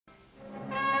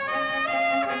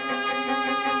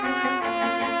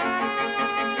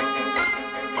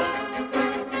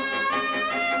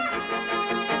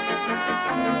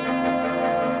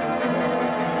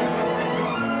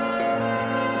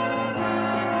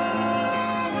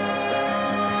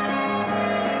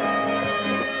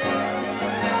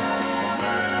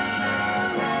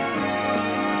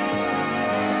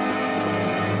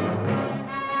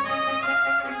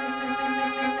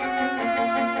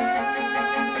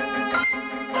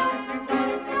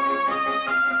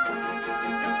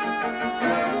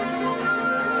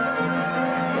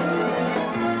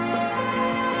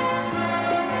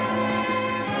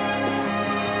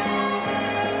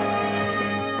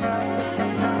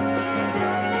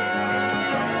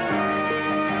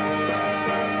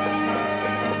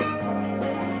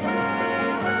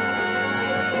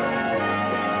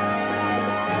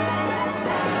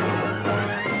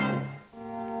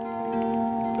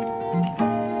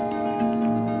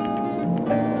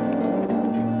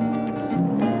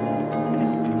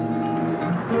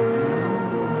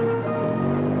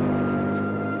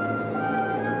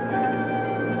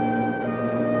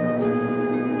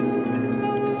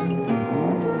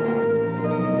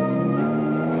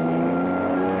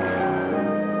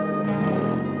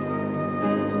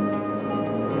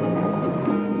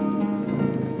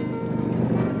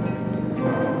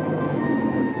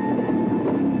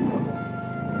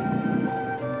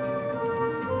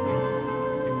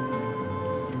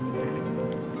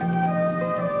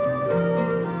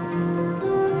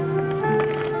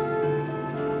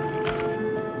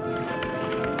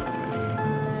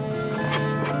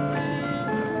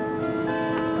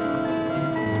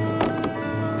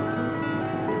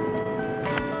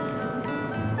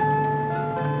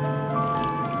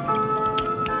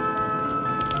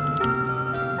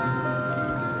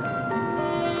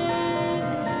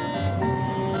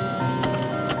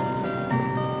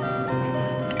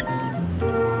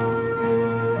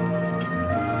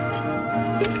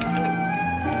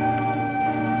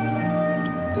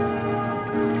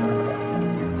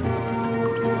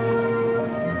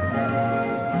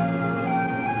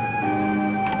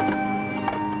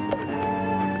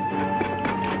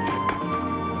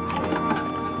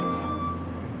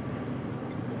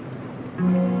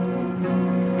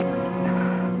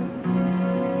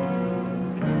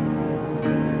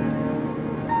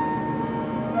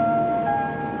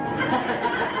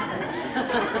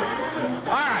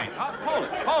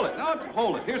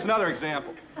hold it. Here's another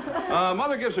example.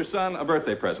 Mother gives her son a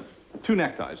birthday present. 2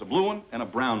 neckties, a blue one and a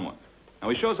brown one. Now,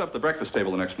 he shows up at the breakfast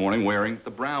table the next morning wearing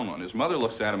the brown one. His mother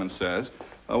looks at him and says,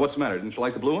 what's the matter? Didn't you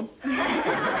like the blue one?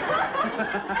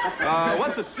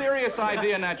 What's the serious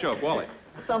idea in that joke, Wally?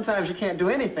 Sometimes you can't do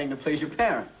anything to please your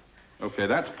parents. Okay,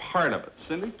 that's part of it.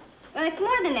 Cindy? Well, it's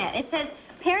more than that. It says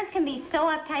parents can be so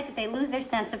uptight that they lose their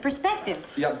sense of perspective.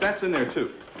 Yeah, that's in there,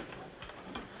 too.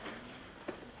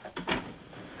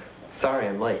 Sorry,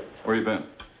 I'm late. Where you been?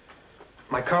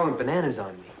 My car went bananas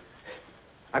on me.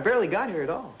 I barely got here at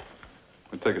all.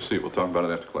 Well, take a seat. We'll talk about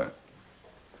it after class.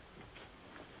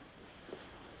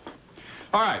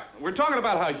 All right, we're talking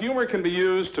about how humor can be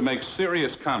used to make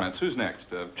serious comments. Who's next?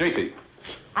 JT.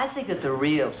 I think that the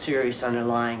real serious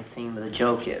underlying theme of the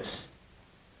joke is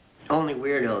only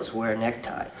weirdos wear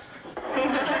neckties.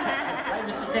 Right,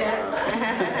 Mr.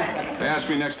 Tanner? They ask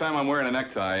me next time I'm wearing a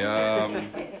necktie.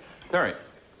 Terry.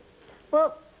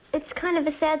 Well, it's kind of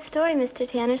a sad story, Mr.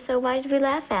 Tanner, so why did we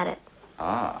laugh at it?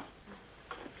 Ah.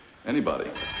 Anybody?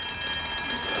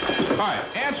 All right,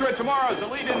 answer it tomorrow as a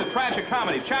lead into tragic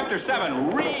comedy. Chapter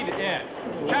 7, read it.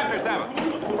 Chapter 7.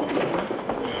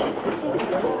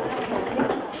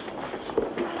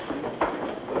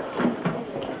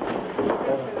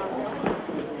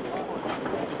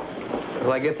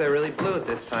 Well, I guess I really blew it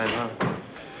this time, huh?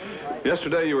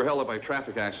 Yesterday, you were held up by a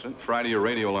traffic accident. Friday, your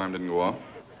radio alarm didn't go off.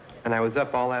 And I was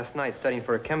up all last night studying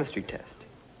for a chemistry test.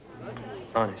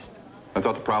 Honest. I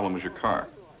thought the problem was your car.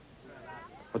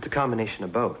 What's a combination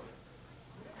of both?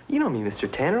 You know me,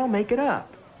 Mr. Tanner. I'll make it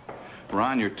up.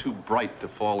 Ron, you're too bright to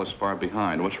fall this far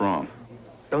behind. What's wrong?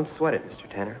 Don't sweat it, Mr.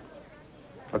 Tanner.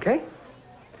 Okay?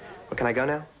 Well, can I go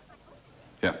now?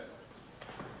 Yeah.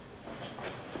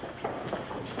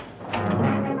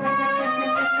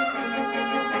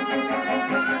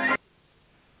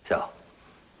 So,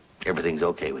 everything's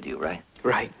okay with you, right?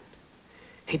 Right.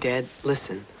 Hey, Dad,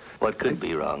 listen. What could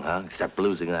be wrong, huh? Except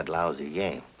losing that lousy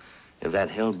game. If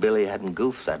that hillbilly hadn't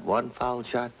goofed that one foul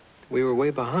shot... We were way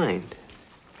behind.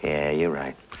 Yeah, you're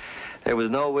right. There was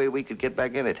no way we could get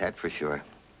back in it, that's for sure.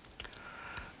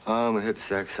 Oh, but it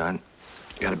sucks, son.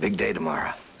 Got a big day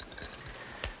tomorrow.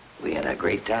 We had a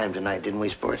great time tonight, didn't we,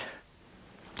 Sport?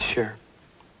 Sure.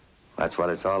 That's what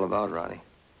it's all about, Ronnie.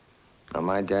 Now,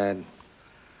 my dad,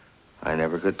 I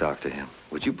never could talk to him.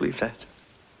 Would you believe that?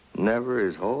 Never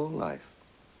his whole life.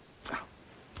 Now,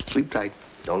 sleep tight.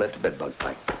 Don't let the bedbug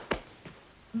bite.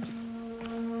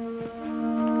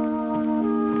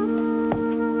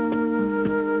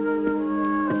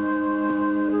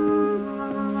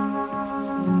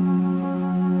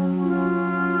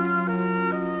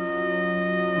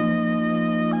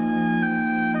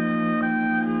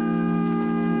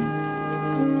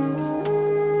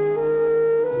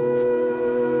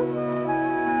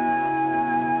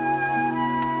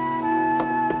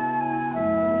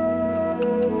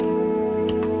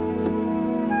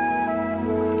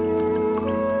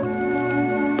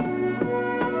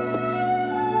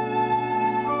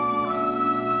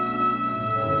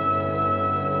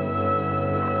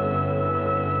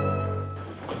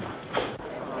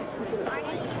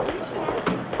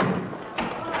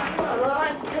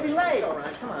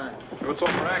 What's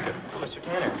on the racket? Oh, Mr.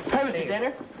 Tanner. Hi, Mr.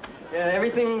 Tanner.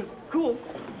 Everything's cool.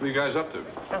 What are you guys up to?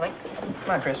 Nothing.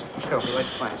 Come on, Chris. Let's go. We're late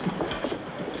to class.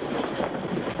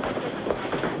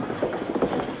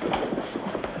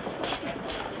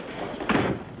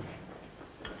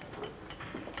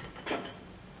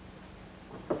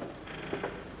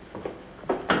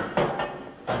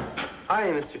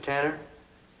 Hi, Mr. Tanner.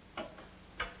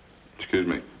 Excuse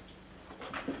me.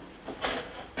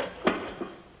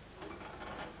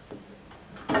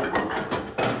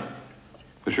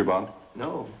 This your bottle?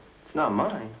 No, it's not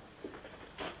mine.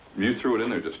 You threw it in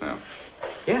there just now.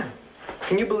 Yeah.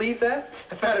 Can you believe that?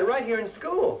 I found it right here in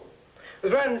school. It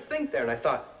was right in the sink there, and I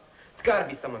thought, it's got to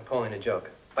be someone pulling a joke.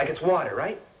 Like it's water,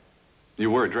 right? You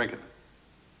were drinking.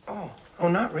 Oh,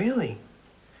 not really.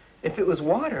 If it was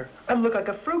water, I'd look like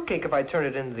a fruitcake if I turned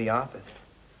it into the office.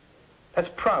 That's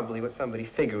probably what somebody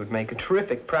figured would make a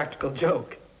terrific practical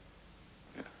joke.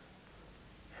 Yeah.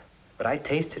 But I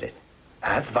tasted it.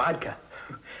 That's vodka.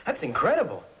 That's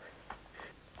incredible.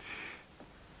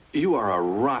 You are a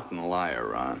rotten liar,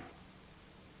 Ron.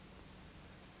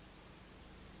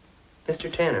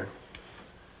 Mr. Tanner,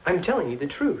 I'm telling you the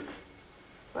truth.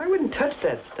 I wouldn't touch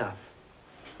that stuff.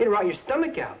 It'd rot your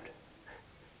stomach out.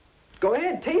 Go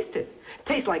ahead, taste it. It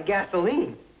tastes like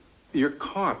gasoline. You're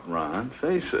caught, Ron.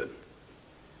 Face it.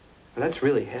 Well, that's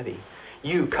really heavy.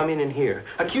 You coming in here,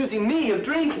 accusing me of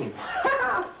drinking.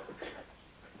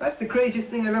 That's the craziest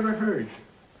thing I've ever heard.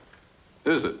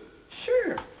 Is it?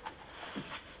 Sure.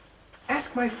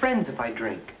 Ask my friends if I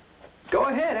drink. Go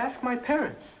ahead, ask my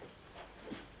parents.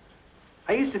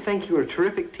 I used to think you were a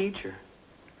terrific teacher,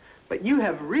 but you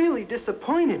have really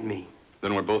disappointed me.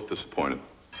 Then we're both disappointed.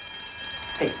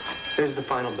 Hey, there's the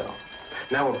final bell.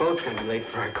 Now we're both going to be late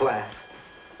for our class.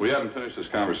 We haven't finished this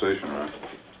conversation, Ron.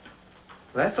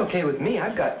 Well, that's okay with me.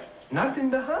 I've got nothing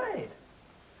to hide.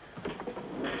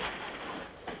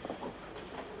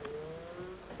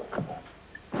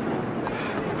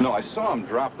 No, I saw him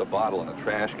drop the bottle in a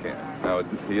trash can. Now,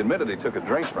 he admitted he took a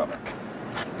drink from it.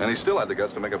 And he still had the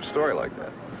guts to make up a story like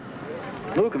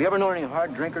that. Luke, have you ever known any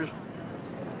hard drinkers?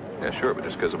 Yeah, sure, but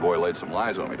just because a boy laid some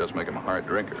lies on me doesn't make him a hard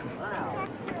drinker.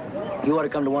 You ought to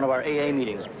come to one of our AA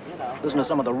meetings. Listen to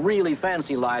some of the really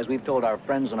fancy lies we've told our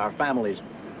friends and our families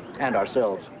and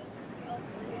ourselves.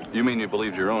 You mean you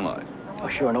believed your own lies? Oh,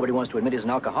 sure, nobody wants to admit he's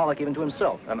an alcoholic even to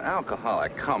himself. An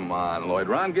alcoholic? Come on, Lloyd.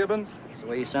 Ron Gibbons? That's the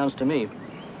way he sounds to me.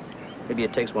 Maybe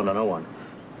it takes one to know one.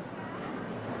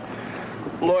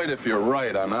 Lloyd, if you're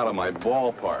right, I'm out of my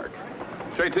ballpark.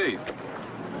 JT.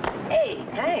 Hey,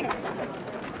 thanks.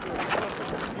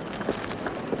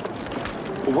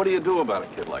 Well, what do you do about a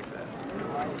kid like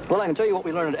that? Well, I can tell you what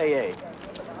we learned at AA.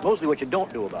 Mostly what you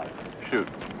don't do about it. Shoot.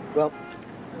 Well,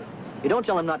 you don't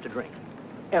tell him not to drink.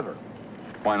 Ever.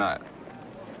 Why not?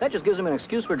 That just gives him an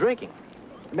excuse for drinking.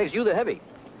 It makes you the heavy.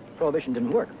 Prohibition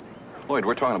didn't work. Lloyd,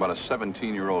 we're talking about a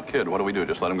 17-year-old kid. What do we do,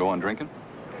 just let him go on drinking?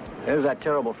 There's that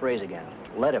terrible phrase again.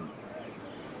 Let him.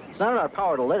 It's not in our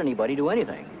power to let anybody do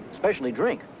anything, especially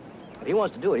drink. If he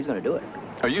wants to do it, he's going to do it.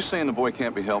 Are you saying the boy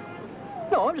can't be helped?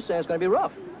 No, I'm just saying it's going to be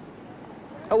rough.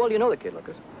 How well do you know the kid,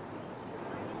 Lucas?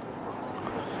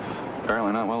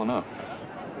 Apparently not well enough.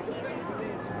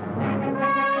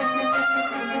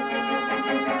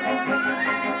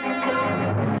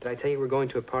 Did I tell you we're going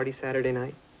to a party Saturday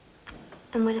night?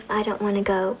 And what if I don't want to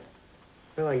go?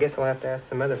 Well, I guess I'll have to ask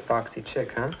some other foxy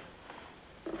chick, huh?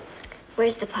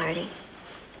 Where's the party?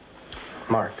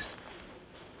 Mark's.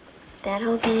 That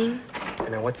whole gang? I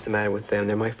know, what's the matter with them?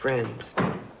 They're my friends.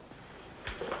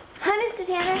 Hi, Mr.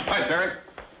 Tanner. Hi, Terry.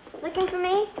 Looking for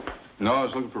me? No, I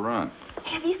was looking for Ron.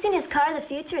 Have you seen his car, the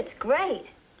Future? It's great.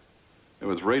 It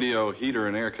was radio, heater,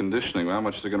 and air conditioning. Well, how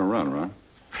much is it going to run, Ron?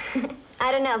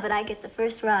 I don't know, but I get the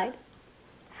first ride.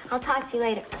 I'll talk to you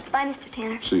later. Bye, Mr.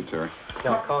 Tanner. See you, Terry.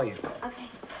 No, I'll call you. Okay.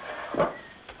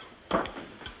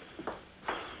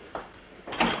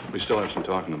 We still have some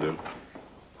talking to do.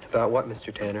 About what,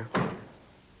 Mr. Tanner?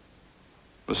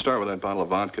 Let's start with that bottle of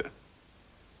vodka.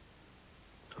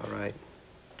 All right.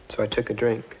 So I took a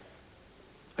drink.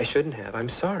 I shouldn't have. I'm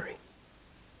sorry.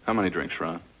 How many drinks,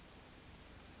 Ron?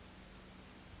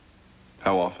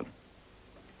 How often?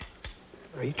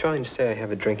 Are you trying to say I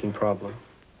have a drinking problem?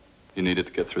 You need it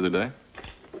to get through the day?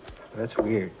 That's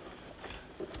weird.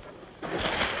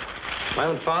 My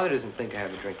own father doesn't think I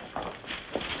have a drinking problem.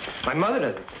 My mother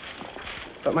doesn't.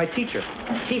 But my teacher,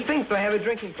 he thinks I have a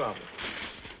drinking problem.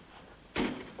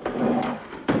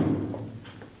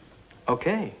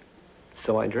 Okay,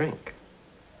 so I drink.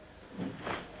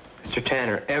 Mr.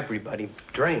 Tanner, everybody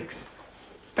drinks.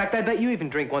 In fact, I bet you even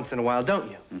drink once in a while, don't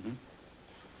you? Mm-hmm.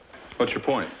 What's your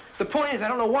point? The point is, I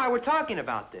don't know why we're talking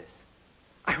about this.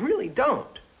 I really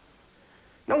don't.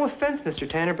 No offense, Mr.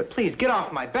 Tanner, but please, get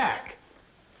off my back.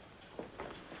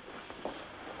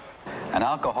 An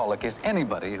alcoholic is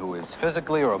anybody who is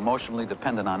physically or emotionally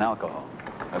dependent on alcohol.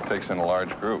 That takes in a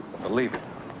large group. Believe it.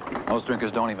 Most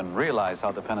drinkers don't even realize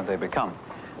how dependent they become.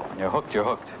 When you're hooked, you're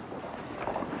hooked.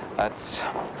 That's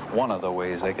one of the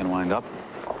ways they can wind up.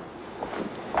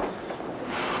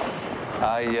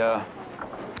 I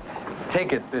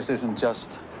take it this isn't just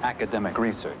academic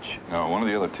research. No, one of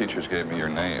the other teachers gave me your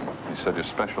name. He said you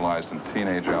specialized in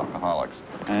teenage alcoholics.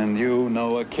 And you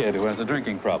know a kid who has a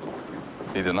drinking problem.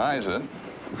 He denies it.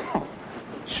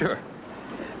 Sure.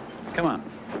 Come on.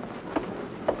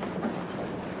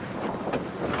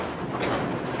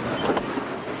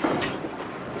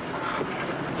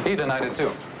 He denied it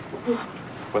too.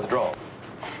 Withdrawal.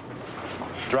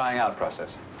 Drying out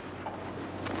process.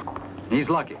 He's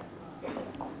lucky.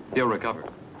 He'll recover.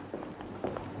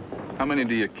 How many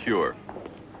do you cure?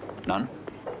 None.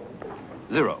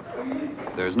 Zero.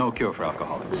 There's no cure for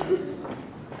alcoholics.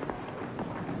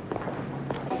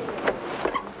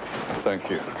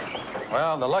 Thank you.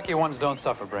 Well, the lucky ones don't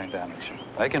suffer brain damage.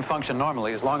 They can function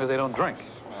normally as long as they don't drink.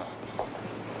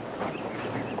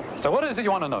 So what is it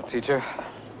you want to know, teacher?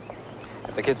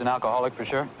 If the kid's an alcoholic for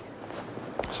sure?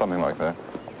 Something like that.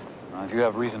 Well, if you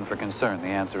have reason for concern, the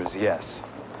answer is yes.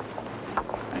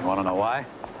 And you want to know why?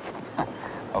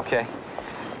 Okay.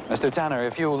 Mr. Tanner,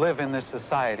 if you live in this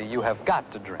society, you have got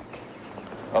to drink.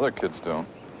 Other kids don't.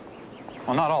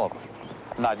 Well, not all of them.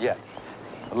 Not yet.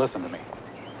 But listen to me.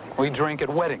 We drink at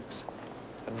weddings,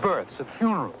 at births, at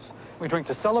funerals. We drink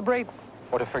to celebrate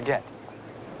or to forget.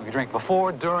 We drink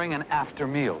before, during, and after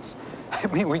meals. I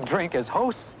mean, we drink as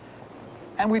hosts,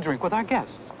 and we drink with our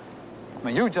guests. I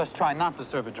mean, you just try not to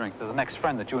serve a drink to the next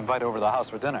friend that you invite over to the house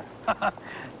for dinner.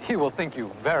 He will think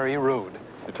you very rude.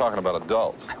 You're talking about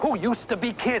adults. Who used to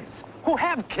be kids? Who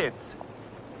have kids?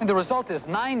 And the result is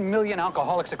 9 million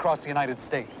alcoholics across the United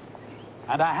States.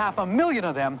 And 500,000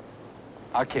 of them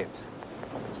are kids.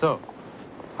 So,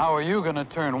 how are you going to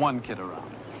turn one kid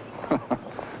around?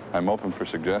 I'm open for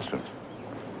suggestions.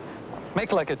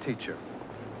 Make like a teacher.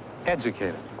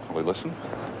 Educate him. Will he listen?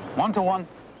 One-to-one?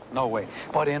 No way.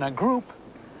 But in a group,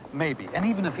 maybe. And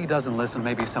even if he doesn't listen,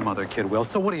 maybe some other kid will.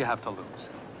 So what do you have to lose?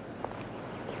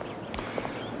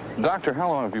 Doctor, how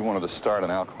long have you wanted to start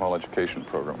an alcohol education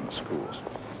program in the schools?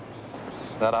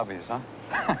 That obvious, huh?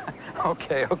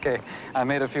 Okay. I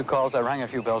made a few calls, I rang a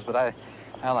few bells, but I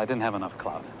didn't have enough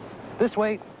clout. This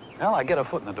way, well, I get a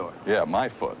foot in the door. Yeah, my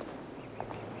foot.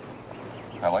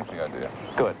 I like the idea.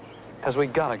 Good, because we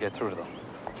gotta get through to them.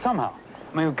 Somehow.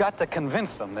 I mean, we've got to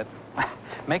convince them that,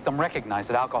 make them recognize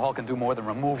that alcohol can do more than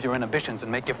remove your inhibitions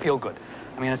and make you feel good.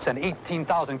 I mean, it sent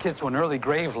 18,000 kids to an early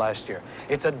grave last year.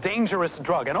 It's a dangerous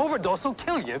drug. An overdose will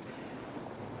kill you.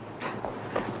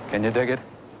 Can you dig it?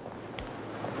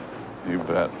 You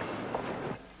bet.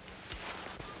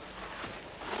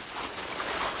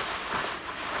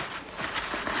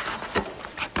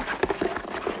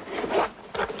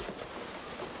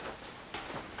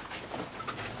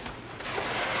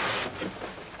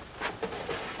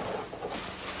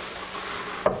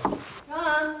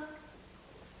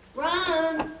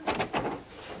 Ron!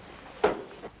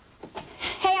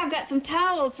 Hey, I've got some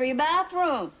towels for your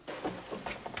bathroom.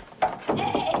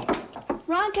 Hey!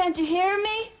 Ron, can't you hear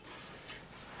me?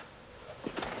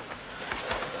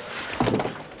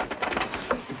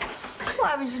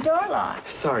 Why was your door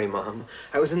locked? Sorry, Mom.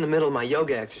 I was in the middle of my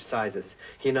yoga exercises.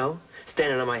 You know,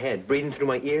 standing on my head, breathing through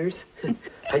my ears.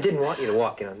 I didn't want you to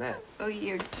walk in on that. Oh,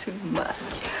 you're too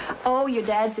much. Oh, your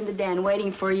dad's in the den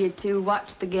waiting for you to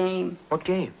watch the game. What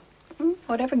game?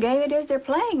 Whatever game it is they're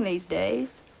playing these days.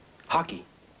 Hockey.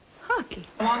 Hockey.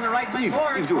 On the right side.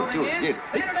 Do it.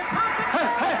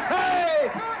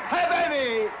 Hey,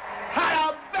 baby!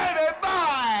 Hello, baby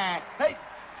boy! Hey,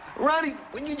 Ronnie,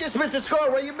 when you just missed a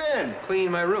score, where you been? Cleaning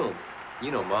my room.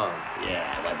 You know Mom.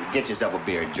 Yeah, well, get yourself a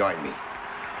beer and join me.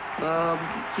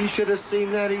 You should have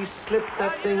seen that. He slipped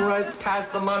that thing right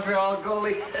past the Montreal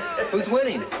goalie. Who's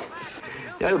winning?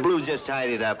 Yeah, the Blues just tied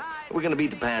it up. We're gonna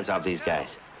beat the pants off these guys.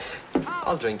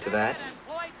 I'll drink to that.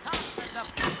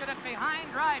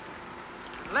 Behind right.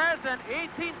 Less than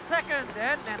 18 seconds,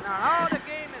 Ed, and now the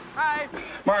game is tied.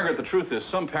 Margaret, the truth is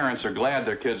some parents are glad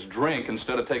their kids drink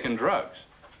instead of taking drugs.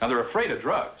 Now, they're afraid of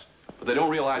drugs, but they don't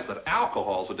realize that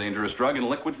alcohol's a dangerous drug in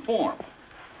liquid form.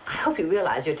 I hope you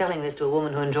realize you're telling this to a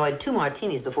woman who enjoyed 2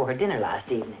 martinis before her dinner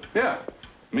last evening. Yeah,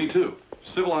 me too.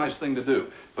 Civilized thing to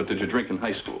do. But did you drink in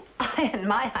high school? In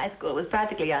my high school, it was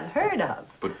practically unheard of.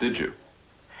 But did you?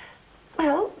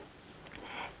 Well,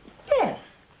 yes,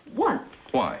 once.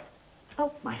 Why?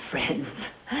 Oh, my friends.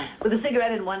 With a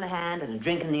cigarette in one hand and a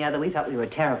drink in the other, we thought we were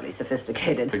terribly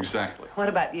sophisticated. Exactly. What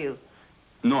about you?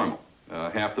 Normal.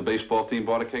 Half the baseball team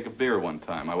bought a cake of beer one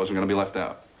time. I wasn't going to be left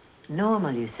out.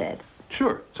 Normal, you said?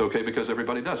 Sure. It's okay because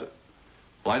everybody does it.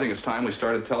 Well, I think it's time we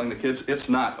started telling the kids it's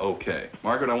not okay.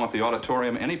 Margaret, I want the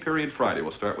auditorium any period Friday.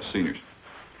 We'll start with seniors.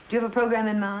 Do you have a program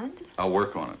in mind? I'll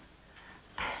work on it.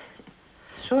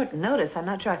 It's short notice. I'm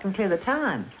not sure I can clear the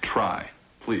time. Try,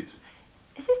 please.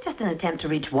 Is this just an attempt to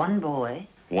reach one boy?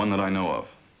 One that I know of.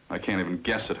 I can't even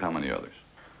guess at how many others.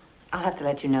 I'll have to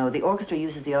let you know. The orchestra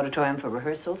uses the auditorium for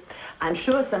rehearsals. I'm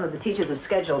sure some of the teachers have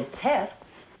scheduled tests.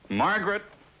 Margaret!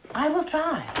 I will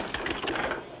try.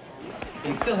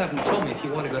 You still haven't told me if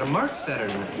you want to go to Mark's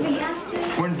Saturday night. Do we have to?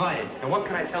 We're invited. And what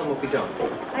can I tell them if we don't?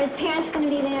 Are his parents going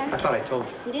to be there? I thought I told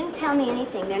you. You didn't tell me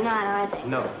anything. They're not, are they?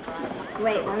 No.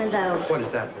 Great, one of those. What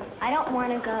does that mean? I don't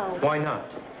want to go. Why not?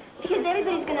 Because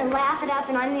everybody's going to laugh it up,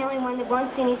 and I'm the only one that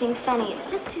won't see anything funny.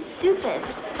 It's just too stupid.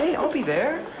 Hey, I'll be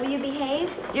there. Will you behave?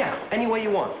 Yeah, any way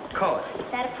you want. Call it. Is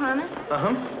that a promise?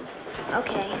 Uh-huh.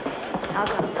 Okay, I'll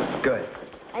go. Good.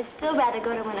 I'd still rather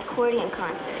go to an accordion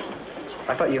concert.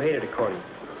 I thought you hated accordion.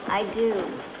 I do.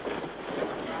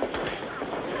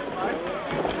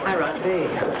 Hi, Robbie.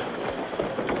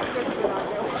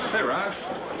 Hey, Ross.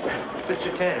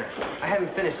 Mr. Tanner, I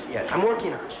haven't finished it yet. I'm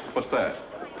working on it. What's that?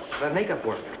 That makeup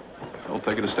work. We'll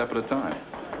take it a step at a time.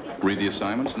 Read the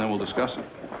assignments, and then we'll discuss it.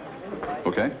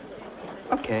 Okay?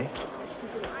 Okay.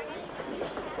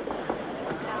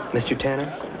 Mr.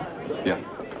 Tanner? Yeah.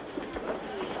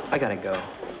 I gotta go.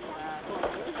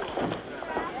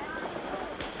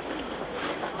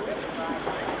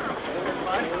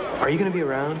 Are you going to be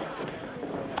around?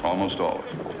 Almost always.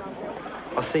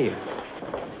 I'll see you.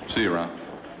 See you around.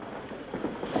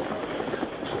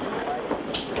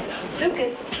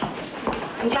 Lucas,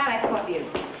 I'm glad I caught you.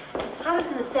 How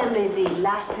does an assembly the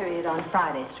last period on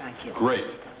Friday strike you? Great.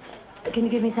 Can you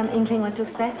give me some inkling what to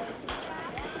expect?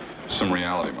 Some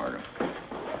reality, Margaret.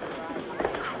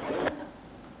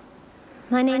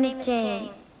 My name is Jane.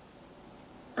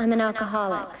 I'm an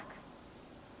alcoholic.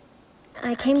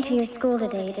 I came to your school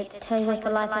today to tell you what the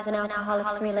life of an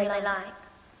alcoholic's really like.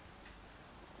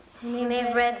 You may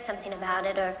have read something about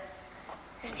it or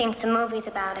seen some movies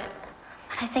about it.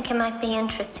 But I think it might be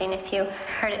interesting if you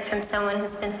heard it from someone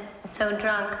who's been so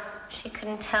drunk she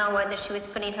couldn't tell whether she was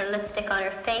putting her lipstick on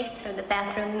her face or the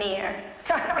bathroom mirror.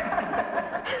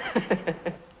 I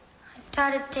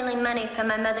started stealing money from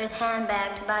my mother's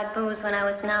handbag to buy booze when I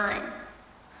was 9.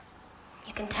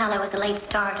 You can tell I was a late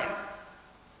starter.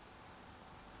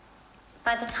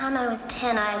 By the time I was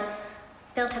 10, I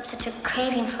built up such a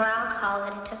craving for alcohol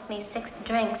that it took me 6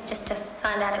 drinks just to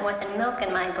find out it wasn't milk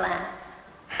in my glass.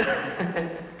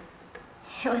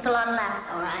 It was a lot of laughs,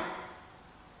 all right.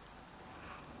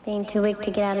 Being too weak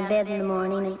to get out of bed in the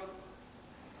morning and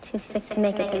too sick to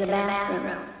make it to the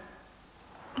bathroom.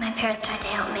 My parents tried to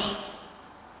help me.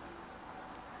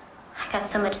 I got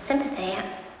so much sympathy,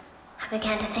 I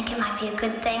began to think it might be a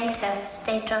good thing to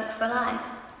stay drunk for life.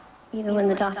 Even when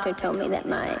the doctor told me that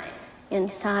my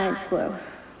insides were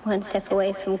one step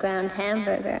away from ground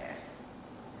hamburger,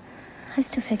 I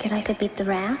still figured I could beat the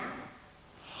rap.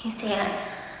 You see,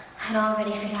 I'd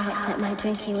already figured out that my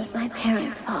drinking was my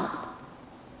parents' fault.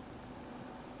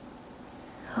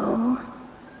 So,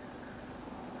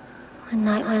 one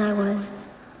night when I was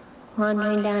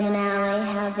wandering down an alley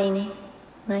having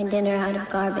my dinner out of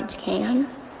garbage cans,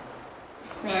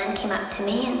 this man came up to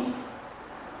me and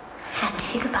asked if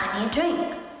he could buy me a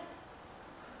drink.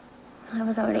 I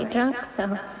was already drunk,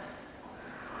 so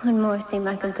one more seemed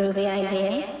like a groovy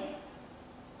idea.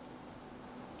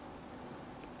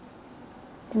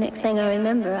 The next thing I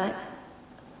remember,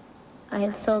 I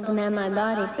had sold the man my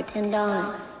body for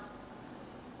 $10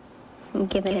 and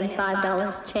given him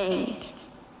 $5 change.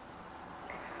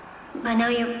 By now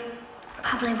you're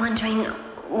probably wondering,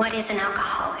 what is an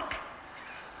alcoholic?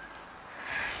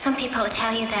 Some people will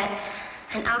tell you that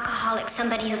an alcoholic's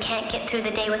somebody who can't get through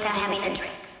the day without having a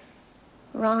drink.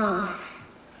 Wrong.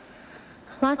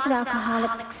 Lots of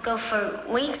alcoholics go for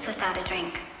weeks without a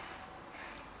drink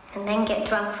and then get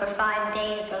drunk for 5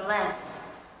 days or less.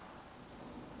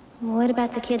 What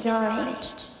about the kids our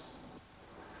age?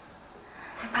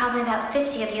 There are probably about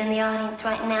 50 of you in the audience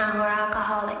right now who are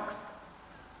alcoholics,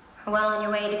 or well on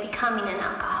your way to becoming an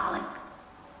alcoholic.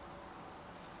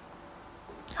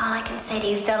 All I can say to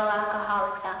you fellow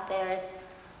alcoholics out there is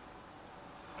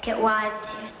get wise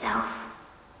to yourself.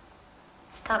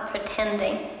 Stop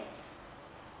pretending.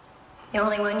 The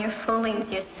only one you're fooling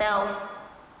is yourself.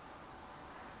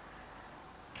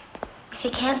 If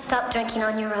you can't stop drinking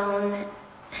on your own,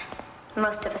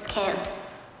 most of us can't.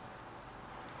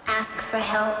 Ask for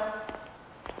help.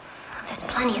 There's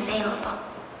plenty available.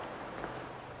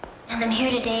 And I'm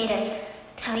here today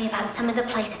to tell you about some of the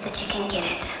places that you can get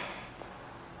it.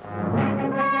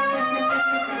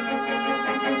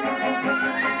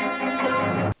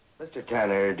 Mr.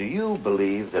 Tanner, do you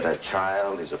believe that a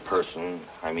child is a person?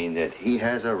 I mean, that he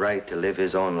has a right to live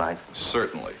his own life?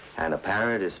 Certainly. And a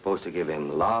parent is supposed to give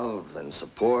him love and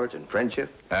support and friendship?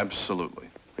 Absolutely.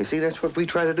 You see, that's what we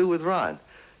try to do with Ron.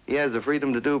 He has the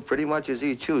freedom to do pretty much as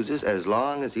he chooses, as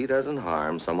long as he doesn't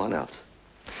harm someone else.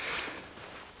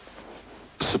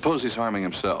 Suppose he's harming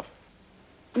himself.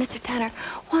 Mr. Tanner,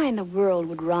 why in the world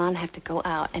would Ron have to go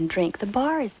out and drink? The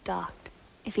bar is stocked.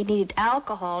 If he needed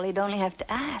alcohol, he'd only have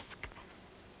to ask.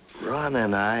 Ron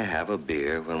and I have a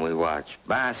beer when we watch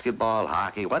basketball,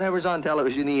 hockey, whatever's on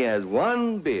television. He has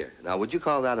one beer. Now, would you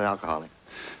call that an alcoholic?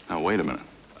 Now, wait a minute.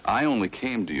 I only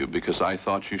came to you because I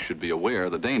thought you should be aware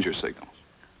of the danger signals.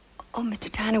 Oh,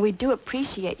 Mr. Tanner, we do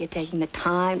appreciate you taking the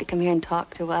time to come here and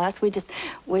talk to us. We just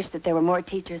wish that there were more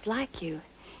teachers like you.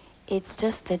 It's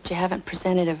just that you haven't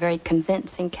presented a very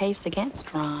convincing case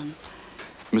against Ron.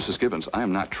 Mrs. Gibbons, I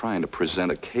am not trying to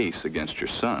present a case against your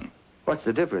son. What's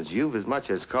the difference? You've as much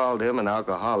as called him an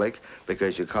alcoholic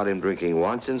because you caught him drinking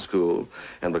once in school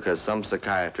and because some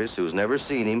psychiatrist who's never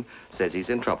seen him says he's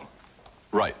in trouble.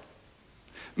 Right.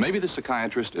 Maybe the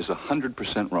psychiatrist is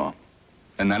 100% wrong,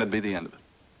 and that'd be the end of it.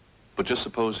 But just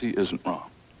suppose he isn't wrong.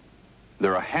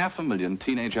 There are 500,000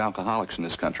 teenage alcoholics in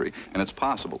this country, and it's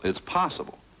possible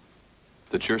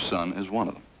that your son is one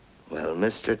of them. Well,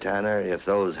 Mr. Tanner, if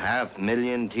those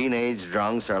 500,000 teenage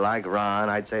drunks are like Ron,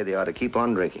 I'd say they ought to keep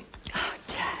on drinking. Oh,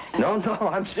 Jack. No,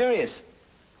 I'm serious.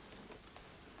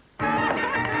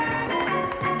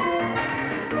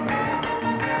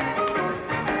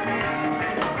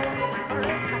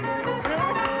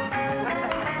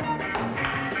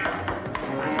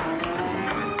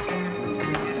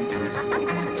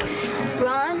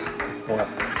 Ron, What?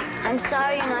 I'm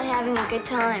sorry you're not having a good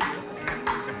time.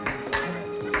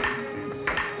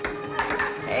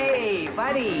 Hey,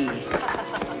 buddy.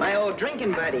 My old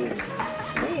drinking buddy.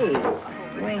 Hey,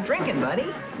 you ain't drinking,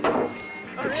 buddy.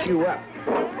 Put you up.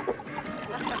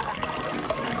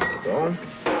 Go.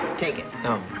 Take it.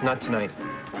 No, not tonight.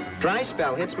 Dry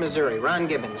spell hits Missouri. Ron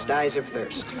Gibbons dies of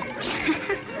thirst.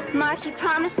 Mark, he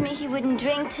promised me he wouldn't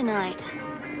drink tonight.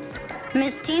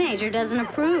 Miss Teenager doesn't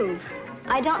approve.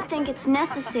 I don't think it's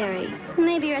necessary.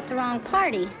 Maybe you're at the wrong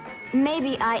party.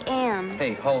 Maybe I am.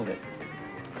 Hey, hold it.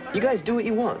 You guys do what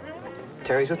you want.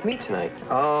 Terry's with me tonight.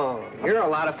 Oh, you're a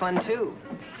lot of fun, too.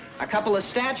 A couple of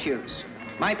statues.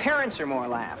 My parents are more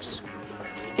laughs.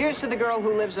 Here's to the girl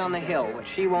who lives on the hill. What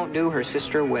she won't do, her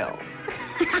sister will.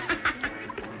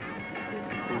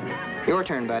 Your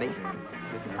turn, buddy.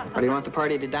 Or do you want the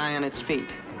party to die on its feet?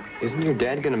 Isn't your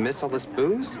dad gonna miss all this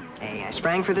booze? Hey, I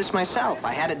sprang for this myself.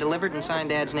 I had it delivered and signed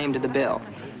Dad's name to the bill.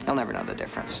 He'll never know the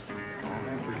difference.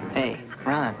 Hey,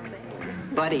 Ron,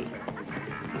 buddy,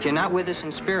 if you're not with us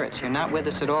in spirits, you're not with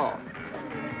us at all.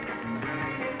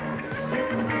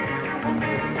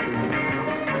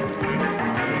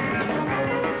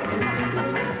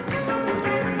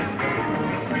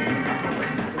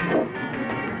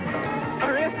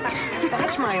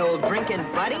 That's my old drinking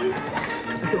buddy.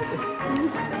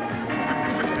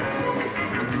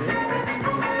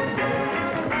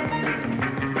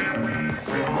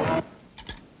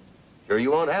 Sure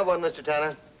you won't have one, Mr.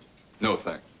 Tanner? No,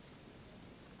 thanks.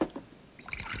 Do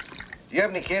you have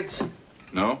any kids?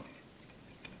 No?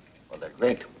 Well, they're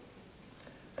great.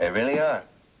 They really are.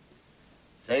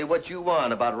 Say what you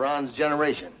want about Ron's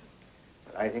generation,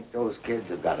 but I think those kids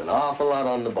have got an awful lot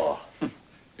on the ball.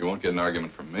 You won't get an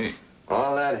argument from me.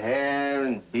 All that hair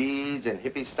and beads and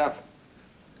hippie stuff,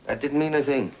 that didn't mean a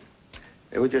thing.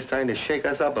 They were just trying to shake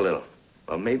us up a little.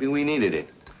 Well, maybe we needed it.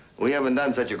 We haven't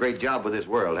done such a great job with this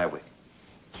world, have we?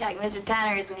 Jack, Mr.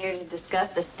 Tanner isn't here to discuss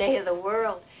the state of the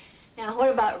world. Now, what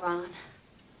about Ron?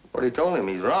 What he told him,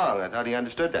 he's wrong. I thought he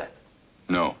understood that.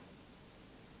 No.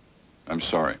 I'm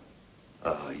sorry.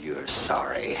 Oh, you're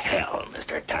sorry. Hell,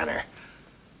 Mr. Tanner.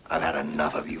 I've had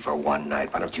enough of you for one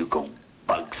night. Why don't you go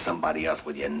bug somebody else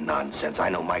with your nonsense? I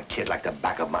know my kid like the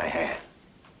back of my hand.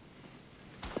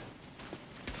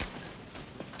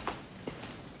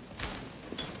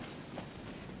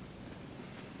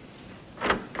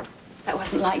 That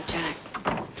wasn't like Jack.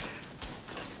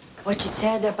 What you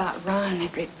said about Ron,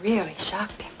 it really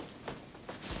shocked him.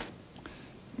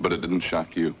 But it didn't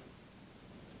shock you.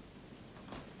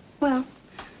 Well,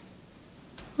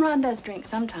 Ron does drink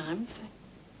sometimes.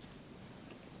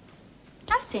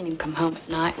 I've seen him come home at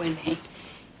night when he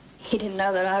didn't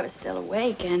know that I was still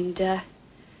awake, and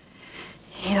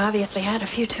he'd obviously had a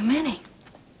few too many.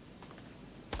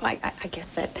 Well, I guess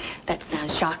that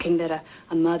sounds shocking that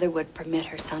a mother would permit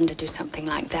her son to do something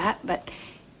like that, but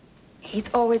he's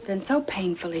always been so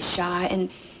painfully shy,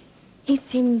 and he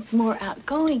seems more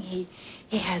outgoing. He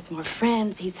has more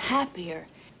friends. He's happier.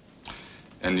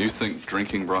 And you think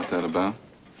drinking brought that about?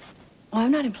 Well,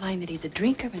 I'm not implying that he's a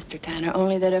drinker, Mr. Tanner,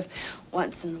 only that if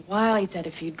once in a while he's had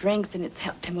a few drinks and it's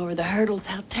helped him over the hurdles,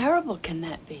 how terrible can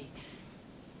that be?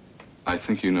 I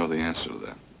think you know the answer to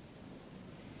that.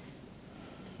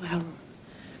 Well,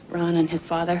 Ron and his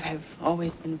father have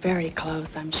always been very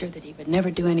close. I'm sure that he would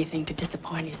never do anything to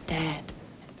disappoint his dad.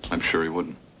 I'm sure he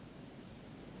wouldn't.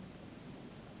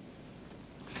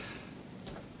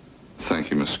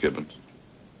 Thank you, Miss Gibbons.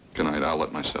 Good night. I'll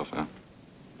let myself out.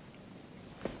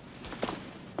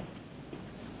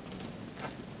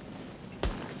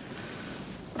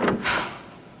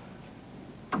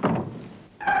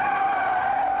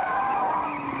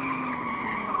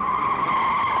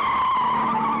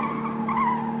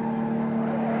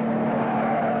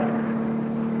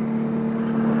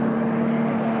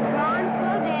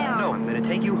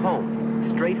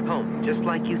 Just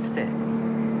like you said. The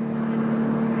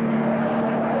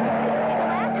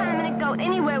last time I'm gonna go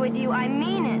anywhere with you, I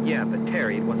mean it. Yeah, but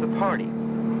Terry, it was a party.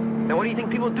 Now, what do you think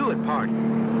people do at parties?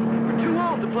 We're too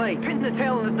old to play pin the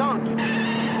tail on the donkey.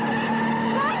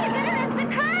 Ron, you're gonna miss the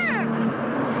curve.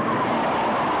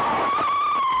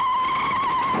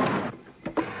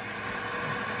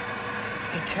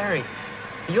 Hey, Terry,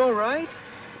 are you all right?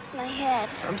 It's my head.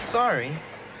 I'm sorry.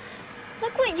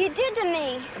 Look what you did to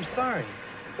me. I'm sorry.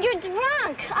 You're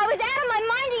drunk. I was out of my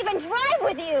mind to even drive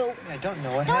with you. I don't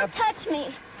know what Don't happened. touch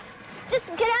me. Just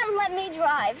get out and let me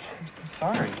drive. I'm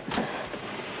sorry.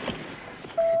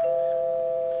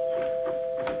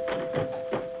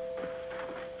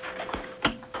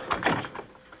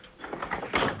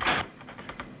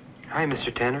 Hi,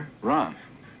 Mr. Tanner. Ron.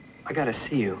 I gotta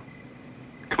see you.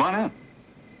 Come on in.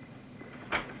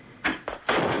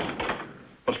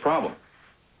 What's the problem?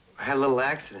 I had a little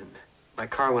accident. My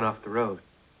car went off the road.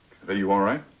 Are you all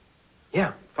right?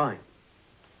 Yeah, fine.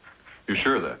 You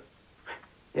sure of that?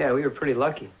 Yeah, we were pretty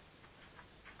lucky.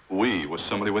 Was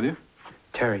somebody with you?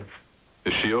 Terry.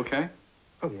 Is she okay?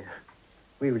 Oh, yeah.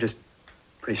 We were just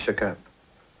pretty shook up.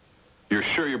 You're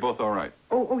sure you're both all right?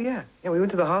 Oh, yeah. Yeah, we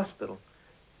went to the hospital.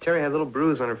 Terry had a little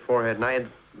bruise on her forehead, and I had a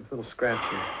little scratch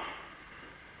here.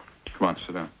 Come on,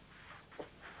 sit down.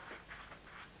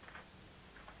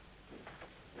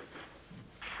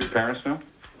 Your parents know?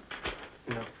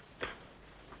 No.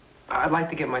 I'd like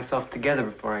to get myself together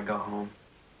before I go home.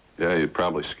 Yeah, you'd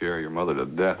probably scare your mother to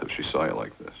death if she saw you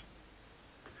like this.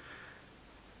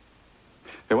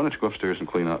 Hey, why don't you go upstairs and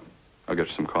clean up? I'll get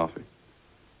you some coffee.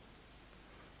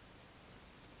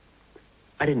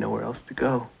 I didn't know where else to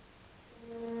go.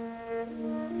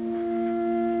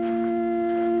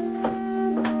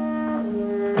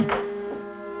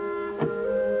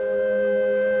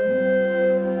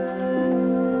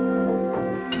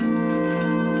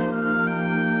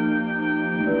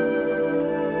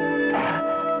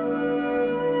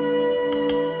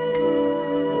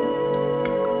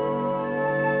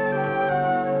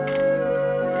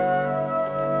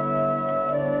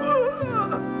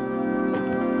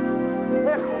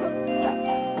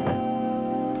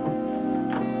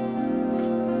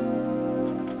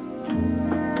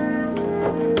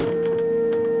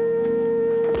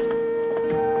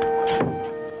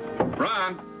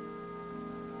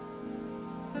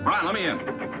 Ron, let me in.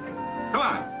 Come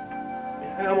on.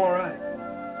 I'm all right.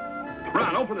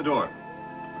 Ron, open the door.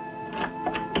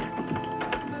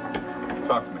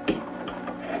 Talk to me.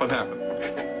 What happened?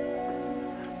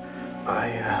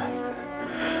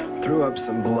 I threw up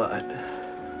some blood.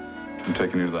 I'm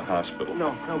taking you to the hospital.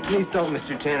 No, please don't,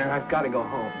 Mr. Tanner. I've got to go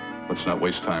home. Let's not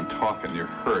waste time talking. You're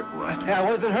hurt, Ron. I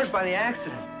wasn't hurt by the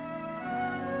accident.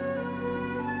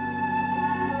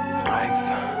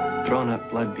 I've thrown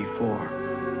up blood before.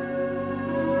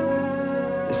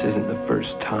 This isn't the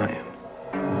first time.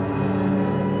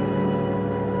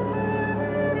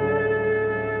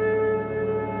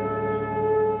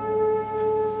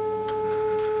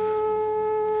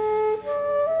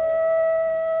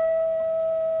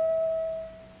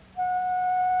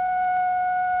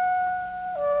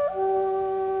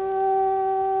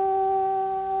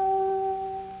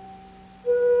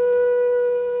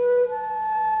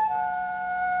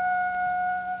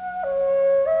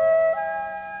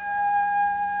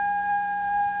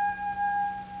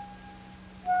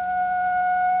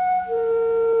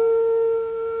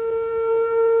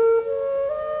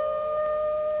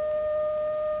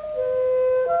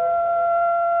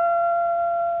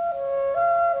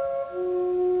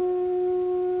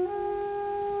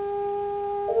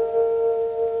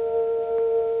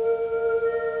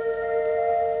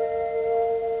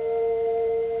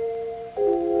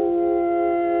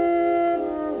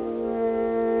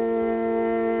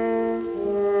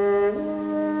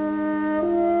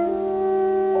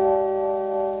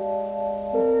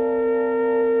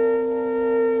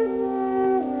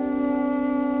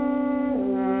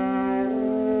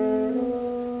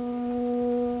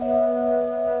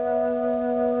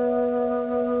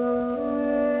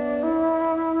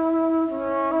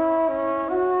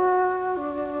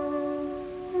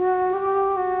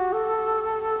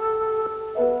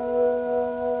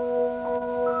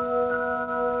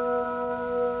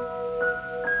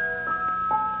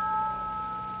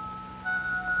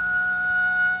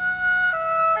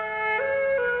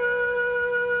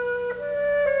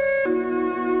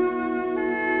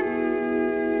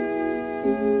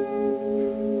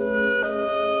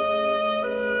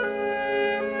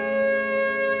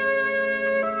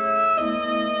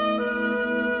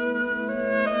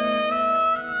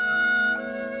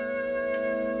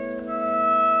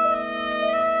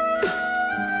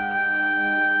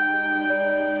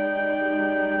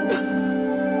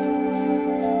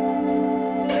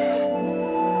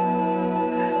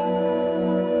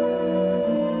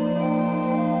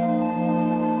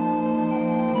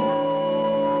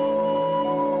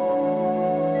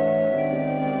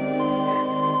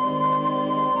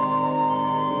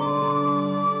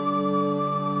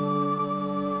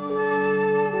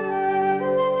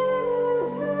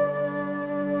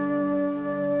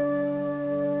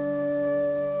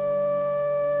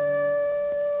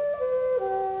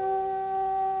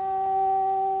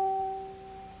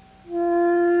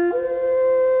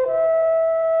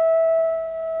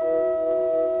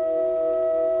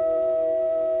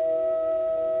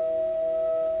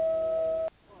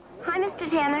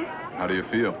 How do you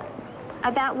feel?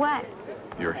 About what?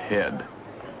 Your head.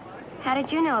 How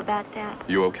did you know about that?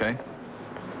 You okay?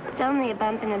 It's only a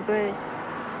bump and a bruise.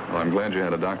 Well, I'm glad you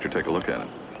had a doctor take a look at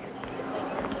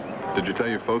it. Did you tell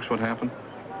your folks what happened?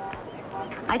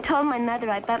 I told my mother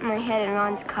I bumped my head in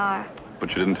Ron's car. But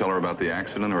you didn't tell her about the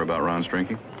accident or about Ron's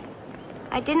drinking?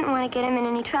 I didn't want to get him in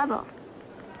any trouble.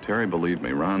 Terry, believe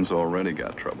me, Ron's already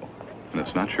got trouble. And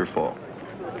it's not your fault.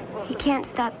 He can't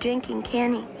stop drinking,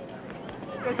 can he?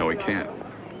 No, he can't.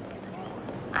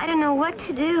 I don't know what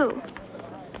to do.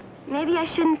 Maybe I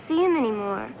shouldn't see him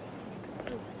anymore.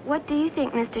 What do you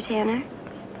think, Mr. Tanner?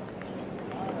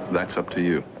 That's up to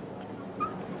you.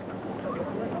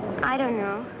 I don't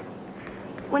know.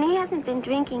 When he hasn't been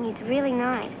drinking, he's really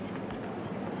nice.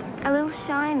 A little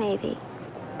shy, maybe.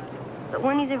 But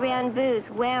when he's around booze,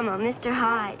 whammo, Mr.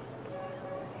 Hyde.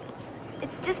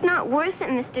 It's just not worth it,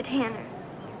 Mr. Tanner.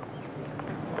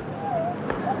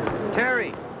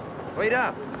 Terry, wait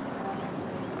up.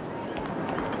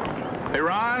 Hey,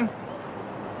 Ron.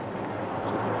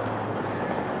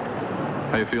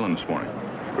 How you feeling this morning?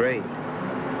 Great. You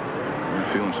were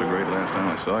feeling so great last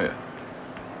time I saw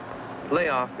you. Lay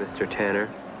off, Mr. Tanner.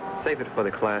 Save it for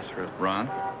the classroom. Ron?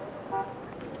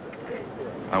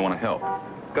 I want to help.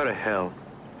 Go to hell.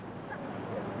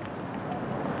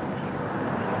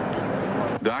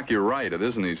 Doc, you're right. It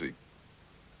isn't easy.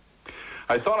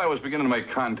 I thought I was beginning to make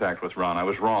contact with Ron. I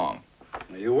was wrong.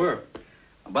 You were.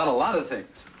 About a lot of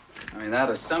things. I mean, that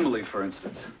assembly, for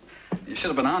instance. You should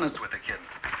have been honest with the kid.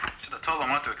 Should have told him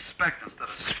what to expect instead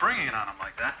of springing it on him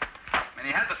like that. I mean,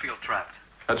 he had to feel trapped.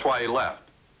 That's why he left.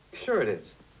 Sure it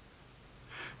is.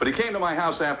 But he came to my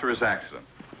house after his accident.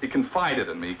 He confided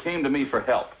in me. He came to me for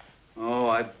help. Oh,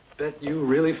 I bet you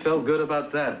really felt good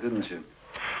about that, didn't you?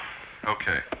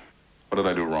 Okay. What did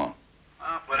I do wrong?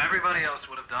 What everybody else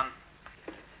would have done.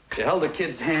 You held the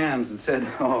kid's hands and said,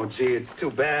 oh, gee, it's too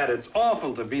bad. It's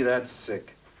awful to be that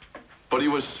sick. But he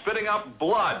was spitting up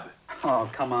blood. Oh,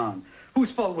 come on.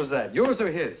 Whose fault was that, yours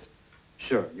or his?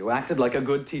 Sure, you acted like a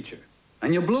good teacher,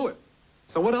 and you blew it.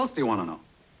 So what else do you want to know?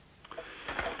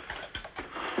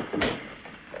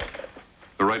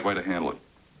 The right way to handle it.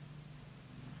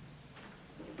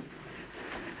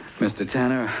 Mr.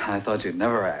 Tanner, I thought you'd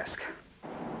never ask.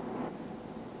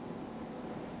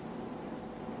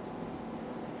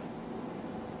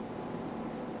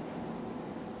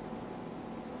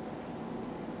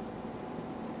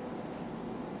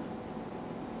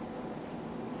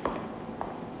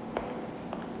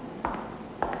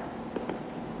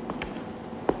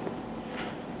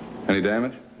 Any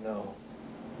damage? No.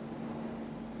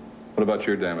 What about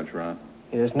your damage, Ron?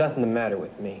 There's nothing the matter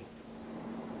with me.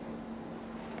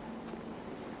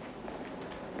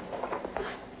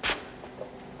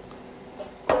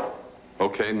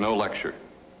 Okay, no lecture.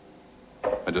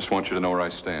 I just want you to know where I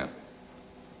stand.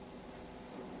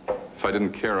 If I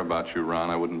didn't care about you, Ron,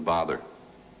 I wouldn't bother.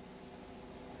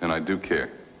 And I do care.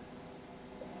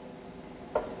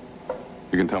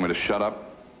 You can tell me to shut up,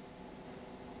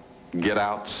 get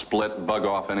out, split, bug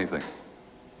off, anything.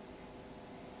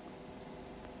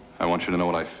 I want you to know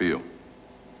what I feel.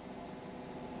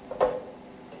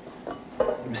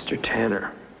 Mr.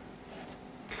 Tanner,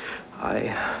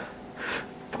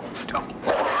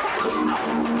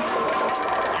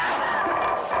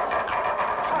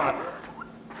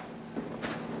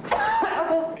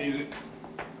 Easy.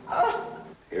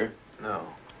 Here? No.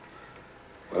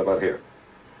 What about here?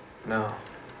 No.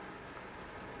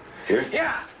 Here?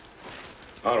 Yeah!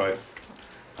 All right.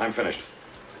 I'm finished.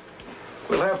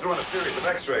 We'll have to run a series of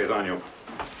x-rays on you.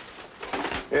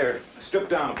 Here, strip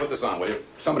down and put this on, will you?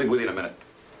 Somebody with you in a minute.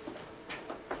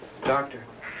 Doctor.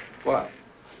 What?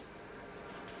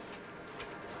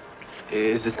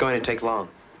 Is this going to take long?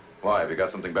 Why, have you got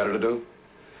something better to do?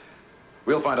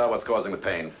 We'll find out what's causing the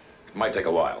pain. It might take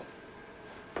a while.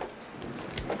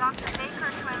 Dr.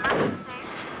 Baker to emergency.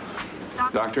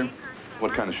 Doctor,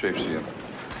 what kind of shape's he in?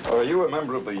 Are you a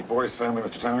member of the boy's family,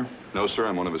 Mr. Tanner? No, sir,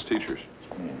 I'm one of his teachers.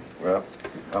 Well,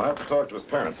 I'll have to talk to his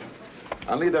parents.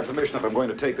 I'll need their permission if I'm going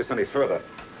to take this any further.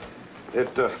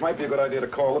 It might be a good idea to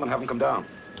call them and have them come down.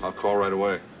 I'll call right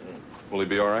away. Will he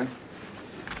be all right?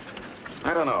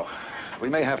 I don't know. We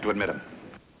may have to admit him.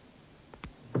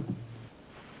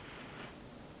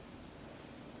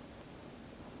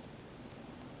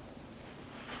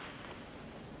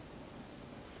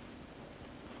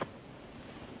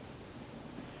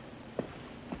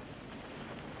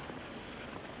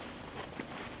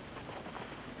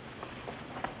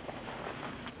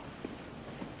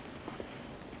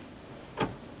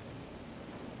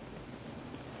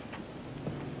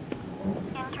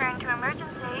 Intern to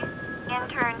emergency.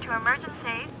 Intern to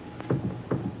emergency.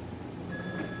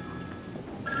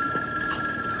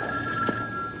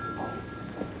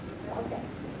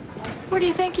 do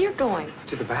you think you're going?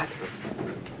 To the bathroom.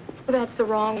 Well, that's the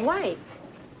wrong way.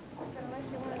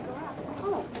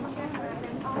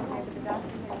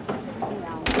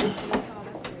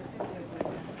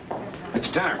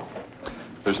 Mr. Tanner.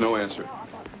 There's no answer.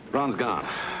 Ron's gone.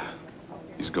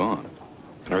 He's gone.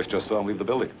 Nurse just saw him leave the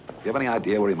building. Do you have any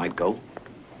idea where he might go?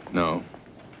 No,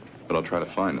 but I'll try to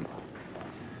find him.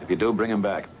 If you do, bring him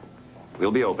back.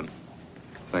 We'll be open.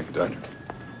 Thank you, Doctor.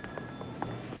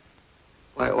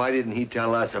 Why didn't he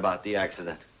tell us about the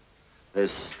accident?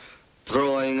 This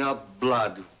throwing up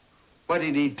blood. Why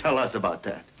didn't he tell us about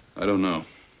that? I don't know.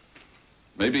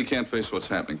 Maybe he can't face what's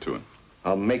happening to him.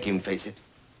 I'll make him face it.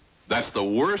 That's the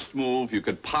worst move you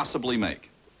could possibly make.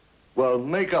 Well,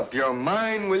 make up your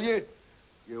mind, will you?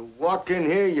 You walk in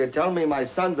here, you tell me my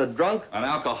son's a drunk. An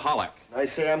alcoholic. I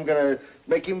say I'm gonna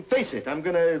make him face it. I'm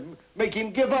gonna make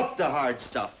him give up the hard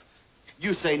stuff.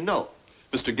 You say no.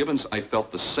 Mr. Gibbons, I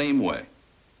felt the same way.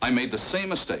 I made the same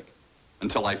mistake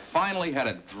until I finally had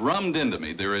it drummed into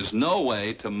me. There is no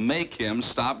way to make him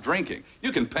stop drinking.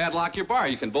 You can padlock your bar.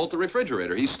 You can bolt the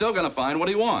refrigerator. He's still going to find what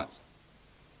he wants.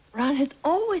 Ron has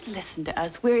always listened to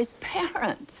us. We're his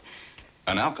parents.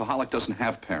 An alcoholic doesn't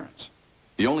have parents.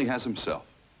 He only has himself.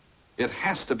 It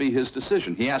has to be his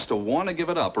decision. He has to want to give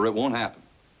it up or it won't happen.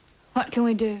 What can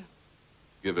we do?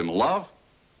 Give him love.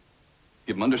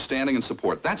 Give him understanding and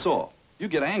support. That's all. You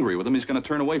get angry with him, he's going to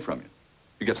turn away from you.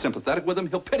 You get sympathetic with him,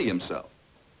 he'll pity himself.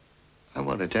 I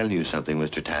want to tell you something,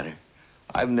 Mr. Tanner.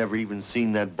 I've never even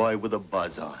seen that boy with a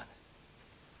buzz on.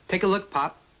 Take a look,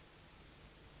 Pop.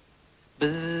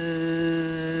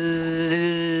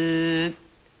 Bzzz.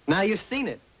 Now you've seen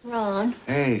it. Ron.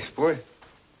 Hey, sport.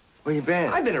 Where you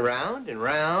been? I've been around and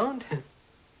round.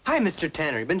 Hi, Mr.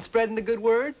 Tanner. You been spreading the good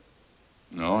word?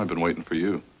 No, I've been waiting for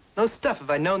you. No stuff. If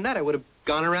I'd known that, I would have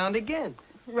gone around again.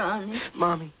 Ronnie.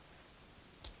 Mommy.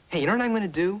 Hey, you know what I'm going to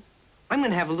do? I'm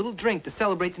going to have a little drink to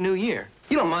celebrate the new year.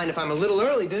 You don't mind if I'm a little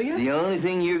early, do you? The only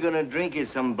thing you're going to drink is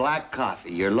some black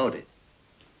coffee. You're loaded.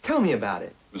 Tell me about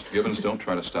it. Mr. Gibbons, don't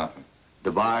try to stop him.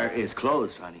 The bar is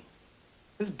closed, honey.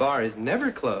 This bar is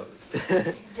never closed.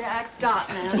 Jack, stop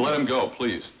now. Let him go,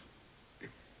 please.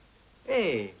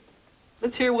 Hey,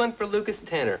 let's hear one for Lucas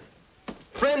Tanner.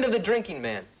 Friend of the drinking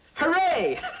man.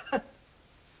 Hooray!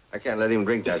 I can't let him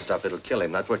drink that stuff. It'll kill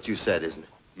him. That's what you said, isn't it?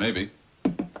 Maybe.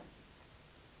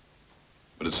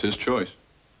 But it's his choice.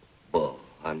 Bull,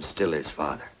 I'm still his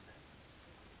father.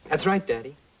 That's right,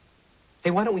 Daddy.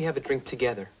 Hey, why don't we have a drink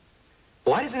together?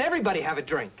 Why doesn't everybody have a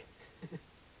drink?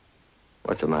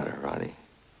 What's the matter, Ronnie?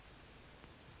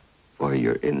 Boy,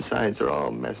 your insides are all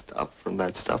messed up from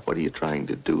that stuff. What are you trying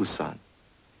to do, son?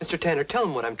 Mr. Tanner, tell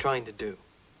him what I'm trying to do.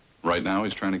 Right now,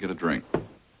 he's trying to get a drink.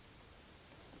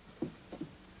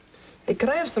 Hey, could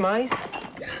I have some ice?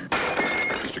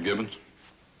 Mr. Gibbons,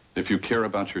 if you care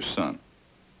about your son,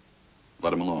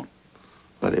 let him alone.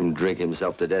 Let him drink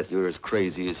himself to death. You're as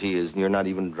crazy as he is, and you're not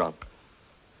even drunk.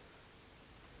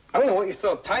 I don't know what you're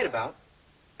so uptight about.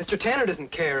 Mr. Tanner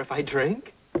doesn't care if I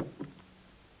drink.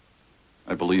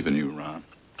 I believe in you, Ron.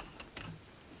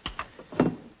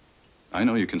 I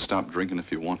know you can stop drinking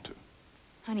if you want to.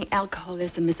 Honey,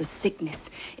 alcoholism is a sickness.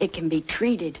 It can be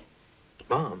treated.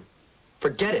 Mom,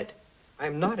 forget it. I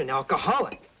am not an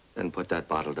alcoholic. Then put that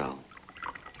bottle down.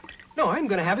 No, I'm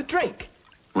going to have a drink.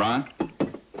 Ron,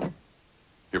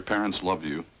 your parents love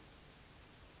you,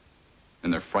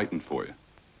 and they're frightened for you.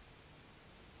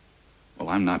 Well,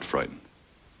 I'm not frightened,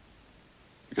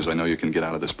 because I know you can get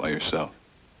out of this by yourself.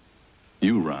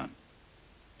 You, Ron,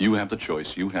 you have the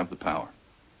choice. You have the power.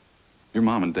 Your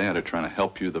mom and dad are trying to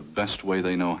help you the best way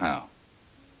they know how.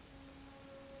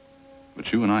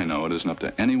 But you and I know it isn't up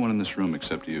to anyone in this room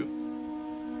except you.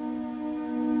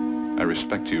 I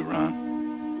respect you, Ron.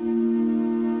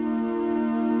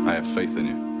 I have faith in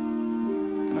you,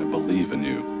 and I believe in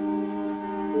you.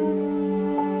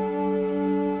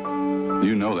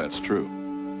 You know that's true.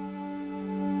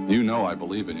 You know I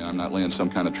believe in you. I'm not laying some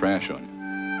kind of trash on you.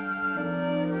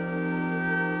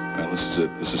 Well, this is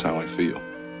it. This is how I feel.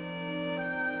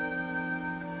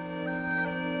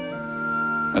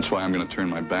 That's why I'm going to turn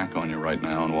my back on you right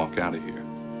now and walk out of here.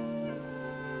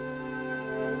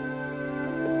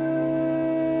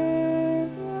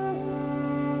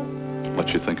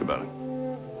 Let you think about it.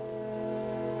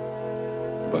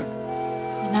 But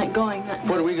You're not going. Not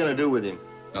What are we going to do with him?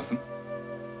 nothing.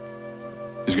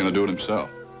 He's going to do it himself.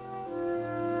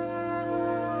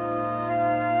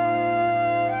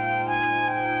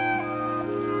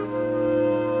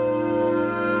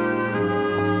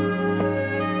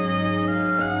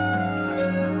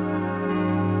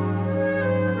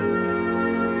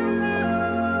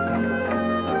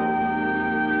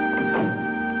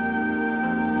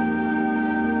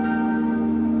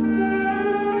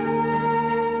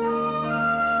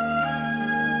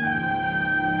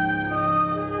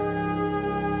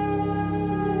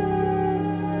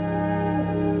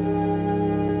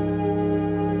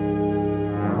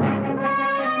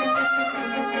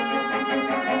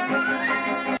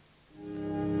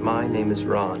 name is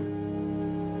Ron.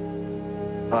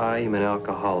 I am an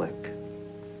alcoholic.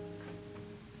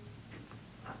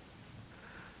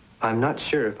 I'm not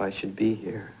sure if I should be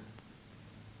here,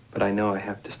 but I know I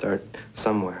have to start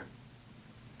somewhere.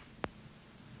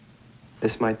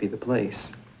 This might be the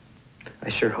place. I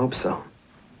sure hope so.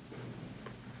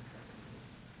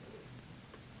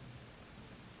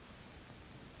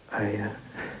 I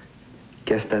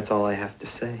guess that's all I have to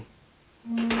say.